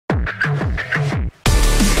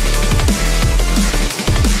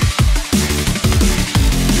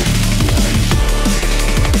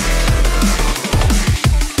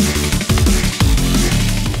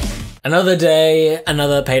Another day,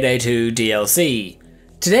 another Payday 2 DLC.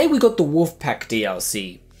 Today we got the Wolfpack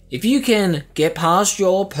DLC. If you can get past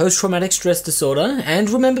your post-traumatic stress disorder and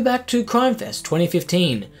remember back to Crime Fest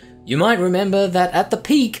 2015, you might remember that at the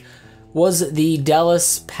peak was the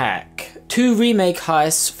Dallas Pack, 2 remake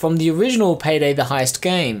heists from the original Payday the Heist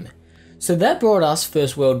game. So that brought us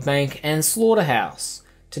First World Bank and Slaughterhouse.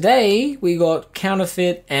 Today we got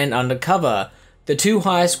Counterfeit and Undercover, the 2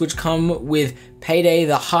 heists which come with Payday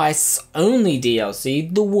the Heist's only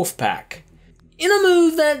DLC, the Wolfpack. In a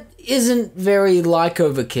move that isn't very like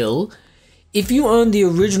Overkill, if you own the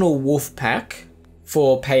original Wolfpack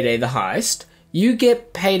for Payday the Heist, you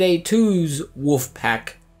get Payday 2's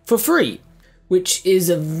Wolfpack for free, which is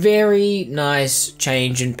a very nice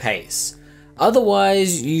change in pace.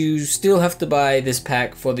 Otherwise, you still have to buy this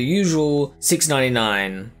pack for the usual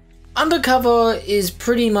 $6.99. Undercover is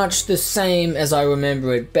pretty much the same as I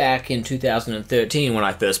remember it back in 2013 when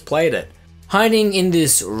I first played it. Hiding in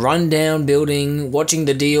this rundown building, watching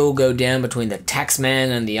the deal go down between the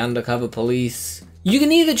taxman and the undercover police. You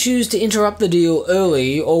can either choose to interrupt the deal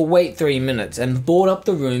early or wait 3 minutes and board up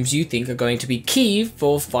the rooms you think are going to be key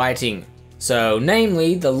for fighting. So,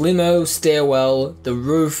 namely the limo, stairwell, the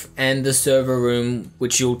roof, and the server room,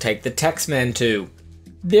 which you'll take the taxman to.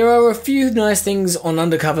 There are a few nice things on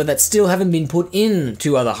Undercover that still haven't been put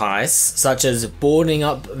into other heists, such as boarding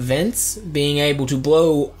up vents, being able to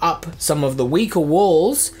blow up some of the weaker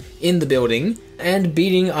walls in the building, and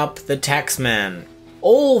beating up the taxman.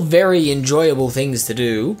 All very enjoyable things to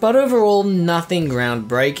do, but overall nothing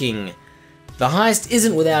groundbreaking. The heist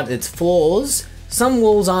isn't without its flaws. Some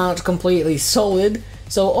walls aren't completely solid,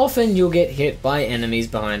 so often you'll get hit by enemies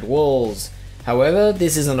behind walls. However,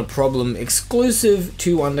 this isn't a problem exclusive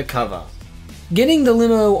to Undercover. Getting the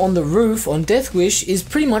limo on the roof on Death Wish is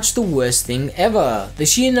pretty much the worst thing ever. The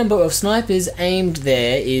sheer number of snipers aimed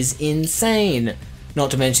there is insane.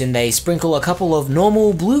 Not to mention they sprinkle a couple of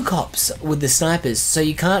normal blue cops with the snipers so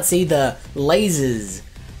you can't see the lasers.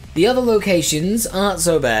 The other locations aren't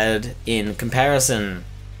so bad in comparison.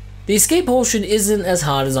 The escape portion isn't as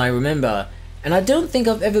hard as I remember, and I don't think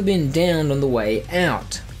I've ever been downed on the way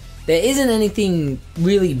out. There isn't anything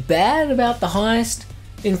really bad about the heist.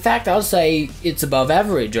 In fact, I'd say it's above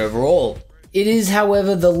average overall. It is,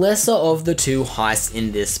 however, the lesser of the 2 heists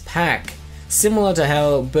in this pack, similar to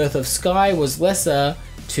how Birth of Sky was lesser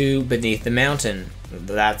to Beneath the Mountain.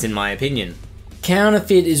 That's in my opinion.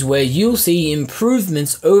 Counterfeit is where you'll see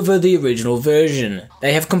improvements over the original version.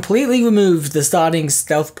 They have completely removed the starting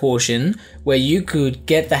stealth portion where you could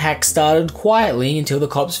get the hack started quietly until the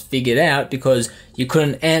cops figured out because you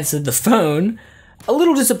couldn't answer the phone. A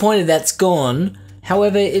little disappointed that's gone,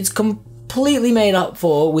 however it's completely made up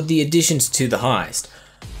for with the additions to the heist.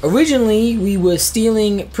 Originally we were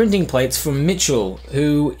stealing printing plates from Mitchell,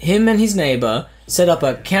 who him and his neighbour set up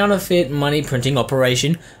a counterfeit money printing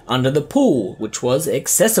operation under the pool, which was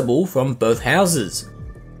accessible from both houses.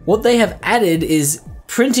 What they have added is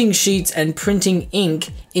printing sheets and printing ink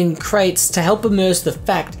in crates to help immerse the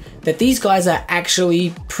fact that these guys are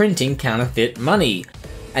actually printing counterfeit money.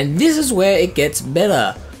 And this is where it gets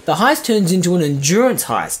better. The heist turns into an endurance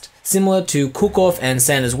heist, similar to Cook-Off and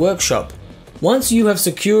Santa's Workshop. Once you have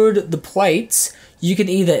secured the plates, you can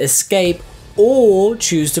either escape or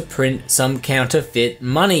choose to print some counterfeit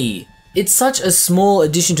money. It's such a small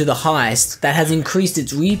addition to the heist that has increased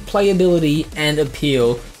its replayability and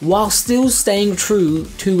appeal while still staying true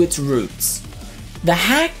to its roots. The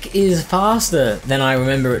hack is faster than I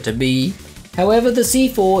remember it to be, however the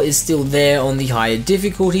C4 is still there on the higher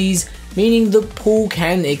difficulties, meaning the pool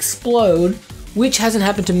can explode, which hasn't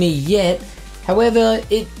happened to me yet. However,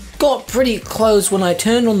 it got pretty close when I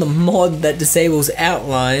turned on the mod that disables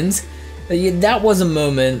outlines. That was a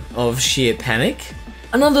moment of sheer panic.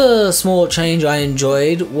 Another small change I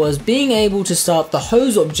enjoyed was being able to start the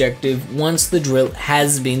hose objective once the drill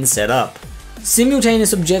has been set up.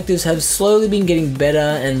 Simultaneous objectives have slowly been getting better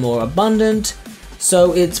and more abundant,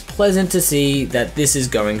 so it's pleasant to see that this is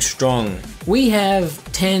going strong. We have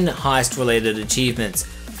 10 heist related achievements,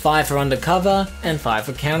 5 for Undercover and 5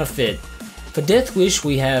 for Counterfeit. For Death Wish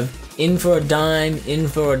we have In for a Dime, In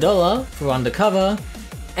for a Dollar for Undercover,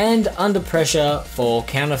 and Under Pressure for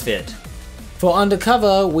Counterfeit. For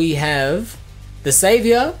Undercover we have The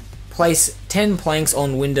Savior, place 10 planks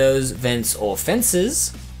on windows, vents or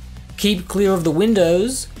fences, keep clear of the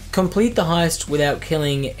windows, complete the heist without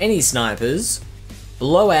killing any snipers,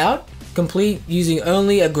 Blowout, complete using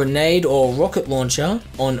only a grenade or rocket launcher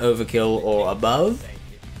on Overkill or above,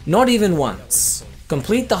 Not Even Once,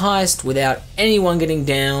 complete the heist without anyone getting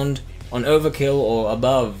downed on Overkill or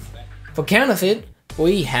above. For Counterfeit,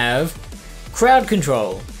 we have Crowd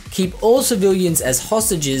Control. Keep all civilians as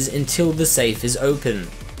hostages until the safe is open.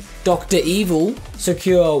 Dr. Evil,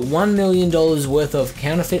 secure $1 million worth of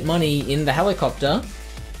counterfeit money in the helicopter.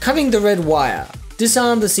 Cutting the red wire,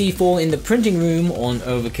 disarm the C4 in the printing room on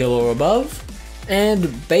Overkill or above.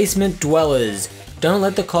 And basement dwellers, don't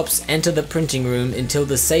let the cops enter the printing room until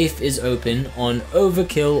the safe is open on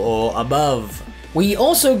Overkill or above. We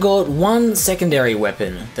also got one secondary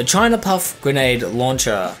weapon, the China Puff grenade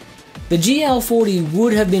launcher. The GL40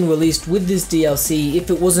 would have been released with this DLC if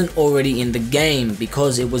it wasn't already in the game,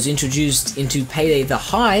 because it was introduced into Payday the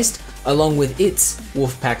Heist along with its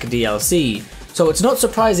Wolfpack DLC. So it's not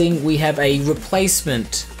surprising we have a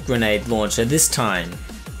replacement grenade launcher this time.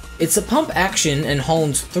 It's a pump action and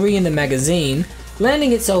holds 3 in the magazine,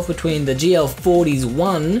 landing itself between the GL40's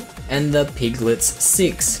 1 and the Piglet's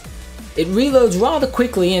 6. It reloads rather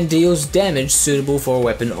quickly and deals damage suitable for a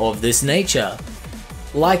weapon of this nature.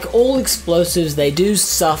 Like all explosives, they do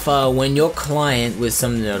suffer when you're client with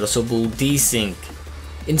some noticeable desync.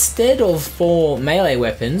 Instead of 4 melee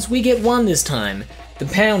weapons, we get one this time, the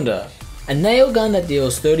Pounder, a nail gun that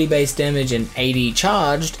deals 30 base damage and 80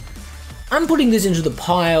 charged. I'm putting this into the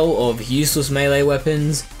pile of useless melee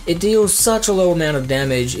weapons. It deals such a low amount of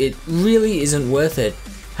damage, it really isn't worth it.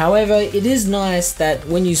 However, it is nice that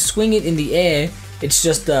when you swing it in the air, it's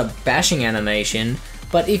just a bashing animation,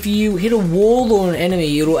 but if you hit a wall or an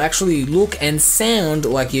enemy, it'll actually look and sound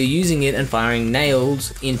like you're using it and firing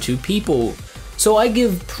nails into people. So I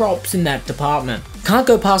give props in that department. Can't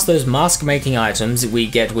go past those mask making items that we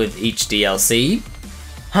get with each DLC.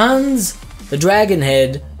 Hans, the Dragon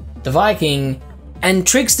Head, the Viking, and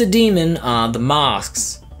Trickster Demon are the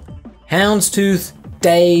masks. Houndstooth,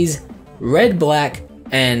 Daze, Red Black,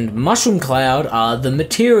 and Mushroom Cloud are the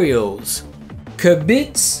materials.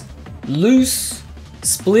 Kibitz, Loose,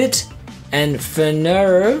 Split, and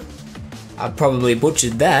Fenero, I probably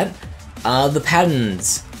butchered that, are the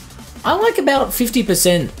patterns. I like about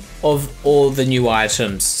 50% of all the new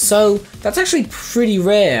items, so that's actually pretty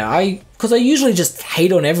rare, because I usually just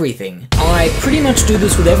hate on everything. I pretty much do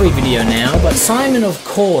this with every video now, but Simon of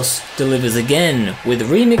course delivers again, with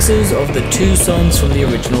remixes of the 2 songs from the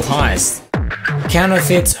original heist.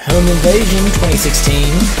 Counterfeit's Home Invasion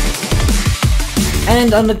 2016,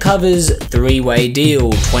 and Undercover's 3-Way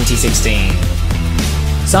Deal 2016.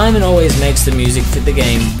 Simon always makes the music fit the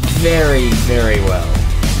game very, very well.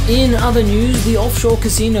 In other news, the offshore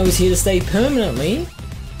casino is here to stay permanently.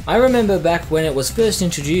 I remember back when it was first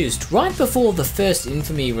introduced, right before the first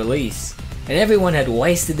Infamy release, and everyone had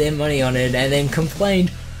wasted their money on it and then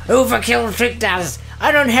complained, "Overkill tricked us,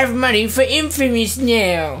 I don't have money for Infamous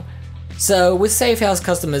now." So with safe house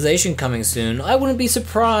customization coming soon, I wouldn't be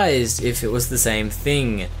surprised if it was the same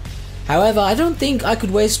thing. However, I don't think I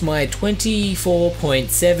could waste my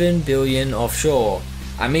 24.7 billion offshore.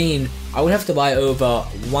 I mean, I would have to buy over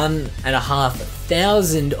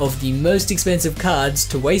 1,500 of the most expensive cards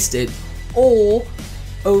to waste it, or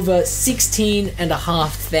over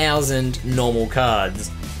 16,500 normal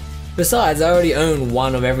cards. Besides, I already own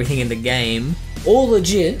one of everything in the game. All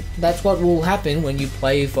legit, that's what will happen when you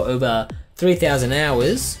play for over 3,000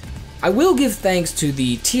 hours. I will give thanks to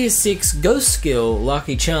the tier 6 ghost skill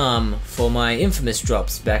Lucky Charm for my infamous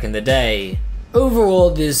drops back in the day. Overall,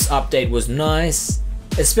 this update was nice,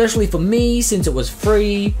 especially for me since it was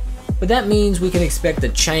free, but that means we can expect the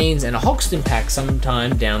Chains and a Hoxton pack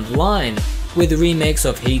sometime down the line, with remakes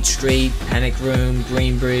of Heat Street, Panic Room,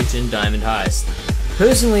 Green Bridge, and Diamond Heist.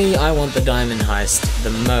 Personally, I want the Diamond Heist the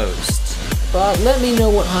most. But let me know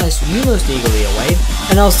what heist you most eagerly await,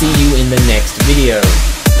 and I'll see you in the next video.